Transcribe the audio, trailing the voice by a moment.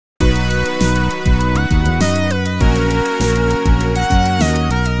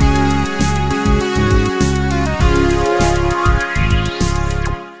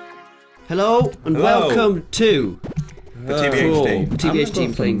Hello and welcome to the TBH Team. TBH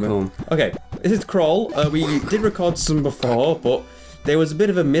Team playing Chrome. Okay, this is Crawl. We did record some before, but there was a bit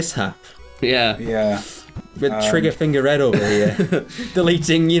of a mishap. Yeah. Yeah. With Trigger Finger Red over here.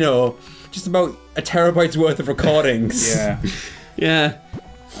 Deleting, you know, just about a terabyte's worth of recordings. Yeah. Yeah.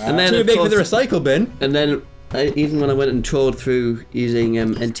 And then Too big for the recycle bin. And then even when I went and trawled through using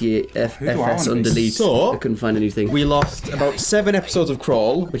NTFS on delete, I couldn't find anything. We lost about 7 episodes of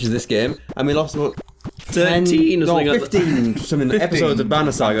Crawl, which is this game, and we lost about 13 or something. 15 episodes of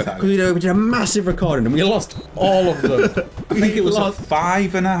Banner Saga. Because we did a massive recording and we lost all of them. I think it was like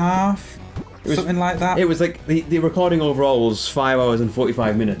 5.5. Something like that. It was like the recording overall was 5 hours and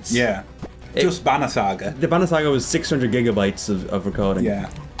 45 minutes. Yeah. Just Banner Saga. The Banner Saga was 600 gigabytes of recording. Yeah.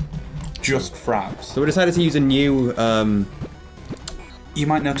 Just fraps. So we decided to use a new. You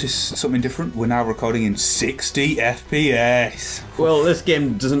might notice something different. We're now recording in 60 FPS. Well, this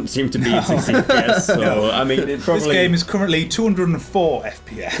game doesn't seem to be 60 FPS, so no. I mean, it probably. This game is currently 204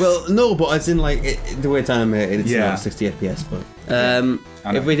 FPS. Well, no, but it's in like the way it's animated, it's yeah. not 60 FPS.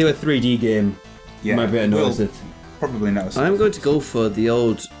 But if we do a 3D game, you might be able to notice it. Probably notice. I'm going to go for the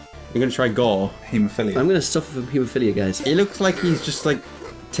old. You're going to try gore. Haemophilia. I'm going to suffer from haemophilia, guys. It looks like he's just like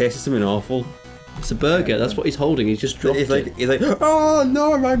tasted something awful. It's a burger. That's what he's holding. He's just dropped it. He's like, oh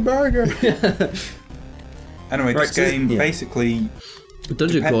no, my burger. Anyway, this game basically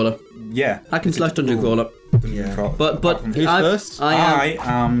dungeon crawler. Yeah, I can slash dungeon crawler. Yeah. But who's first? I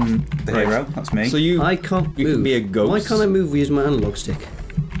am the hero. That's me. So you can't move. You can be a ghost. Why can't I move using my analog stick?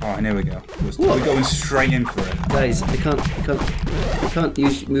 Oh, and here we go. We're going straight in for it. Guys, I can't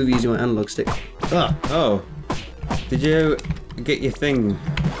move using my analog stick. Ah. Oh. Did you get your thing?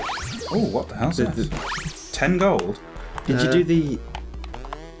 Oh, what the hell's this? 10 gold? Did you do the...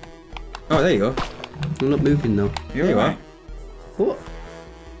 Oh, there you go. I'm not moving now. You're there you right. are. What?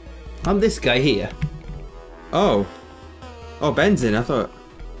 I'm this guy here. Oh. Oh, Ben's in, I thought.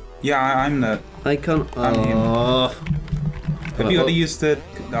 Yeah, I'm the... I can't... I'm Have you already used the...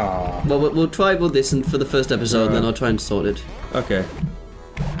 Oh. Well, we'll try with this and for the first episode, and then I'll try and sort it. Okay.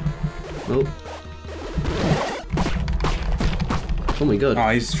 Oh. Oh my god. Oh,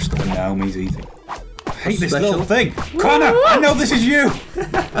 he's just got a gnome, he's easy. I hate this Special. little thing! Connor, I know this is you!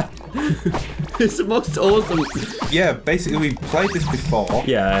 It's the most awesome. Yeah, basically we've played this before.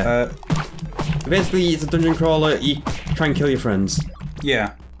 Yeah. Basically, it's a dungeon crawler, you try and kill your friends.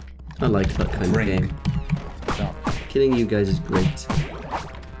 Yeah. I like that kind of game. Killing you guys is great.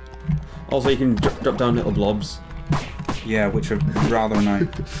 Also, you can drop down little blobs. Yeah, which are rather annoying.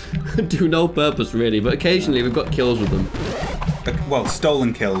 Do no purpose really, but occasionally we've got kills with them. Well,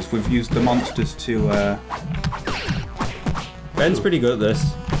 stolen kills. We've used the monsters to... Ben's pretty good at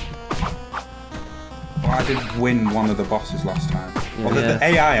this. Well, I did win one of the bosses last time. Yeah. Well, the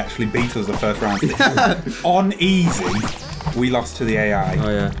AI actually beat us the first round. On easy, we lost to the AI. Oh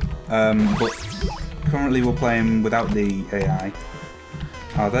yeah. But currently we're playing without the AI.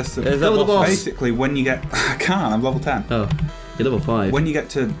 Oh, there's the boss. Basically, when you get... I can't, I'm level 10. Oh, you're level 5. When you get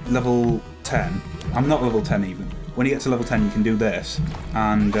to level 10, I'm not level 10 even. When you get to level 10, you can do this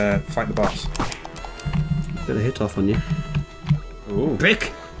and fight the boss. Bit of hit off on you. Ooh.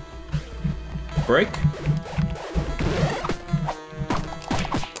 Brick! Break?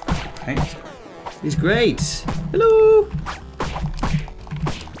 Hey. He's great! Hello!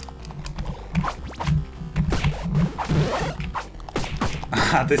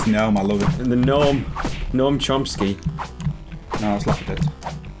 This gnome, I love it. And the Gnome Chomsky. No, it's like a bit.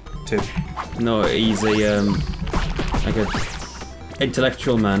 2. No, he's a like a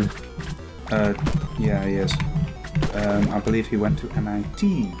intellectual man. Yeah, he is. I believe he went to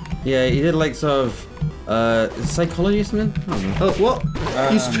MIT. Yeah, he did like sort of psychology or something. I don't know. Oh, what?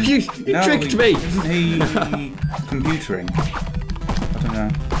 You no, tricked me! Isn't he computering? I don't know.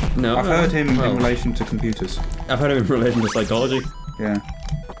 No, I've heard him in relation to computers. I've heard him in relation to psychology. Yeah.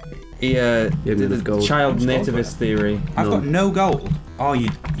 He did the gold. child nativist theory. I've got no gold. Oh,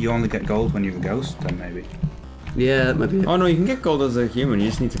 you only get gold when you're a ghost, then maybe. Yeah, that might be it. Oh no, you can get gold as a human. You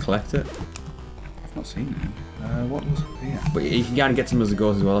just need to collect it. I've not seen it. What was it here? But you can kind of get some as a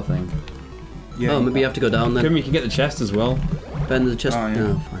ghost as well, I think. Yeah. Oh, maybe you have to go down then. You can get the chest as well. Ben, there's a chest. Oh, yeah.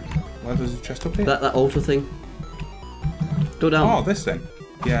 No, fine. Where there's a chest up here? That altar thing. Go down. Oh, this thing.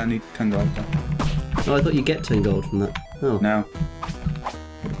 Yeah, I need 10 gold. Then. Oh, I thought you get 10 gold from that. Oh. No.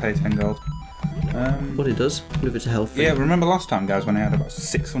 Gotta pay 10 gold. What it does? If it's a health thing. Yeah, remember last time, guys, when I had about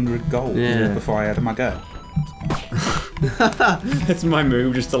 600 gold before I had my go? It's my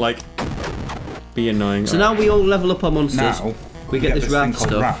move just to like be annoying. So now we all level up our monsters. Now we get this thing wrath called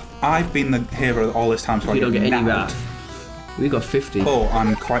stuff. Wrath. I've been the hero all this time, so You don't get any nabbed. wrath. We got 50. Oh,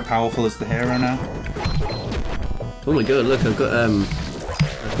 I'm quite powerful as the hero now. Oh my god! Look, I've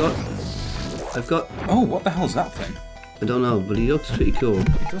got. Oh, what the hell's that thing? I don't know, but he looks pretty cool. It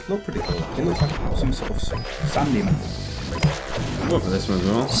does look pretty cool. It looks like some sort of sandy man. Go for this one as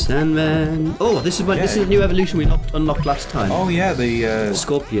well. Sandman. Oh, this is the new evolution we unlocked last time. Oh yeah, the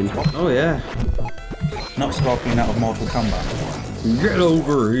Scorpion. Oh yeah. not Scorpion out of Mortal Kombat. Get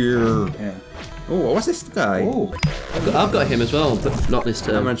over here. Yeah. Oh, what's this guy? Oh. I've got him as well, but not this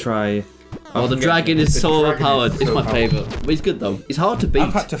turn. I'm gonna try. Oh, the dragon is so overpowered. It's my favourite. But he's good though. He's hard to beat.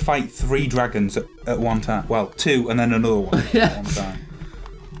 I've had to fight 3 dragons at one time. Well, 2 and then another one at one time.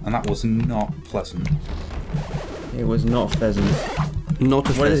 And that was not pleasant. It was not pheasant. Not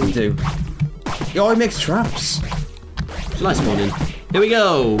a What does pheasant. he do? Oh, he makes traps. Nice morning. Here we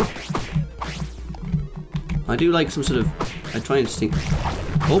go. I do like some sort of. I try and think.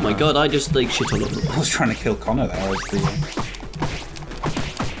 Oh my god! I just like shit all over. I was trying to kill Connor there as the.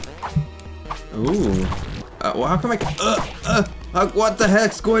 Ooh. Well, how come I? What the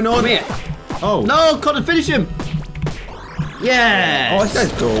heck's going on? Come here. Oh. No, Connor, finish him. Yeah. Oh, this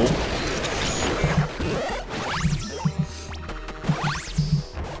guy's cool.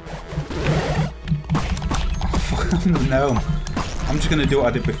 No. I'm just gonna do what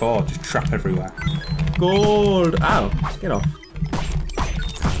I did before. Just trap everywhere. Gold. Ow. Get off.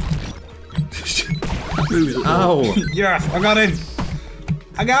 Ow. Yes, I got him.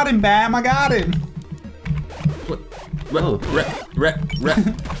 I got him, Bam. I got him. Oh.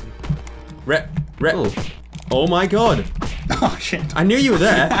 Oh. Oh my god. Oh shit. I knew you were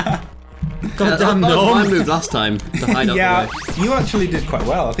there. Goddamn That was my gnome. move last time to hide out Yeah, the way. you actually did quite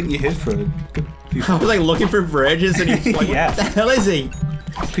well. I think you hid for a good few. I was like looking for bridges and he's like, Yeah. what the hell is he?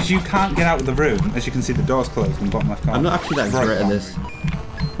 Because you can't get out of the room. As you can see, the door's closed in the bottom left corner. I'm not actually that Right great at bottom this. room.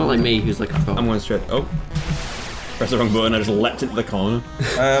 Not like me, who's like a pro. I'm going straight. Oh. Press the wrong button, I just leapt into the corner.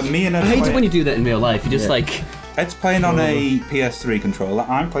 Me and I hate it when you do that in real life. You just Yeah. like. Ed's playing on a PS3 controller.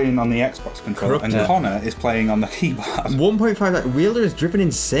 I'm playing on the Xbox controller, and Corrupted. Connor is playing on the keyboard. 1.5, that Wheeler is driven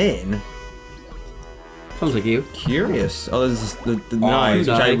insane. Sounds like you. Curious. Oh, there's the knives,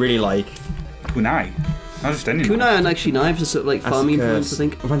 which I kunai. really like. Kunai. Not just any. Kunai and actually knives are sort of like farming implements, I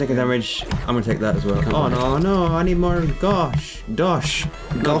think. If I'm taking damage, I'm gonna take that as well. Oh no, I need more gosh. Dosh.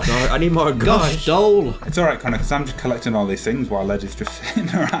 Gosh. I need more Gosh, gosh. dole. It's alright, Connor, because I'm just collecting all these things while Ed is just sitting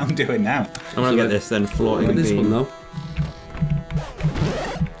around doing now. I'm gonna get this then, floating Look at this beam. one though.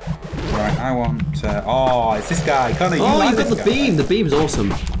 Right, I want. Oh, it's this guy. Connor, you Oh, like you've got this the guy. beam. The beam's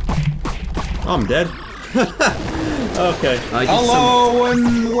awesome. Oh, I'm dead. Okay. I did Hello and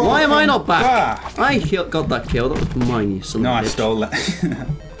some... Why am I not back? back. I got that kill. That was mine, you son No, of I a bitch. stole it.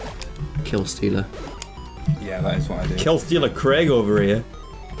 Kill stealer. Yeah, that is what I do. Kill Stealer Craig over here.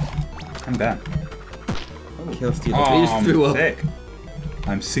 I'm Ben. Kill Stealer Oh, He just threw I'm Craig. up. sick.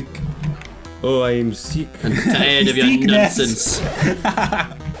 I'm sick. Oh, I'm sick. And tired of your Sickness. nonsense.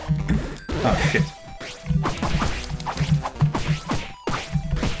 Oh shit.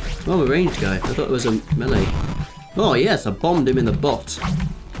 Oh, a ranged guy. I thought it was a melee. Oh yes, I bombed him in the butt.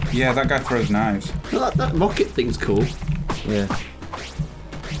 Yeah, that guy throws knives. Well, that rocket thing's cool. Yeah.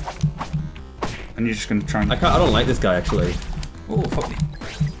 And you're just gonna try and. I don't like this guy actually. Oh, fuck me.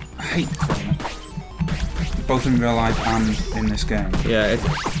 I hate this guy. Both in real life and in this game. Yeah,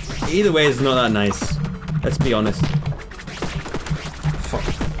 either way, it's not that nice. Let's be honest. Fuck.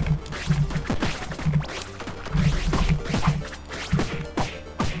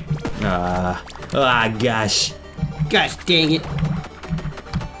 Gosh. Gosh dang it.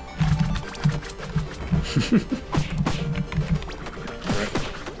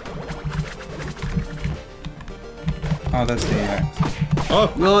 Oh, that's the.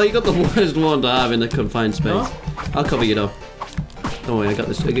 Oh, Well, you got the worst one to have in a confined space. Huh? I'll cover you though. Don't worry, I got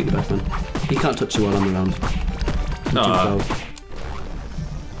this. I'll get you back, man. He can't touch you while I'm around. I'm too proud.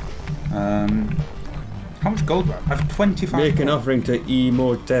 How much gold do I have? I have 25. make an gold. offering to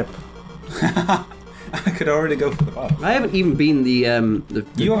Emotep. I could already go for the boss. I haven't even been the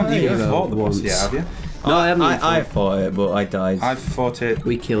You haven't even hero fought the boss once. yet, have you? No, I haven't. even I fought. fought it, but I died. I've fought it.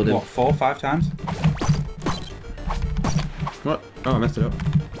 We killed him. What, 4 or 5 times? What? Oh, I messed it up.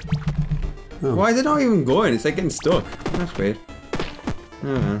 Oh. Why is it not even going? It's like getting stuck. That's weird.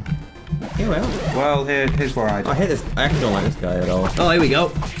 Yeah, well. Well, here's where I I do. hate this. I actually don't like this guy at all. Oh, here we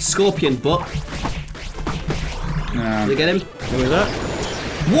go. Scorpion butt. Did you get him? Who was that?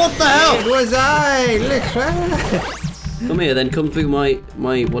 What the hell? It was I! Look! Come here, then. Come through my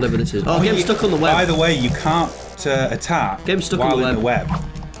whatever this is. Oh, get him you- stuck on the web. By the way, you can't attack Get him stuck on while the in the web.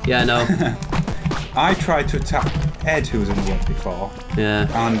 Yeah, I know. I tried to attack Ed, who was in the web before, Yeah.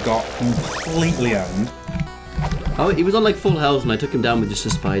 and got completely owned. Oh, he was on like full health, and I took him down with just a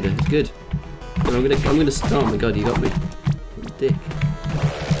spider. It's good. I'm gonna. Oh my god, you got me. Dick.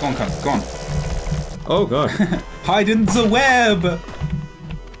 Go on, cunt. Go on. Oh god. Hide in the web.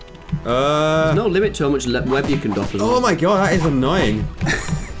 There's no limit to how much web you can drop as well. Oh my god, that is annoying.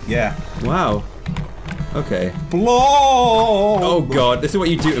 Yeah. Wow. Okay. Blow. Oh god, this is what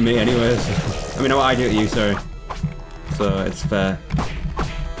you do to me, anyways. I mean, what I do to you, sorry. So it's fair.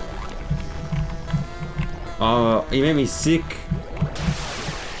 Oh, you made me sick.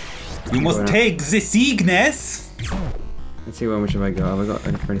 You must take the sickness. Let's see how much have I got. Have I got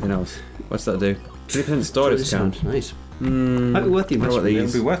anything else? What's that do? 3% store discount. Nice. Might be worth the investment.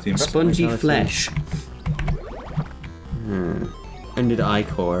 It'll be worth the investment. Spongy flesh. Ended eye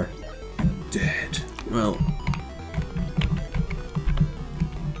core. Dead. Well.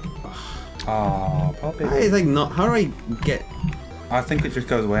 Oh, puppy. I like not. How do I get? I think it just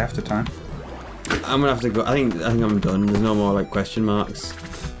goes away after time. I'm gonna have to go. I think I'm done. There's no more like question marks.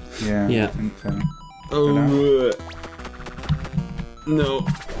 Yeah. Yeah. I think so. Oh. No.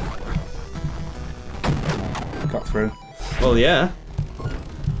 Got through. Well, yeah.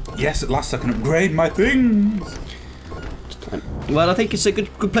 Yes, at last I can upgrade my things. Well, I think it's a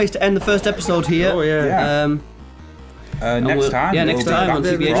good place to end the first episode here. Oh yeah. Next time. Yeah, next time on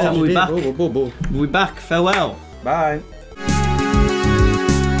TBH Team we'll be back. We'll be back. Farewell. Bye.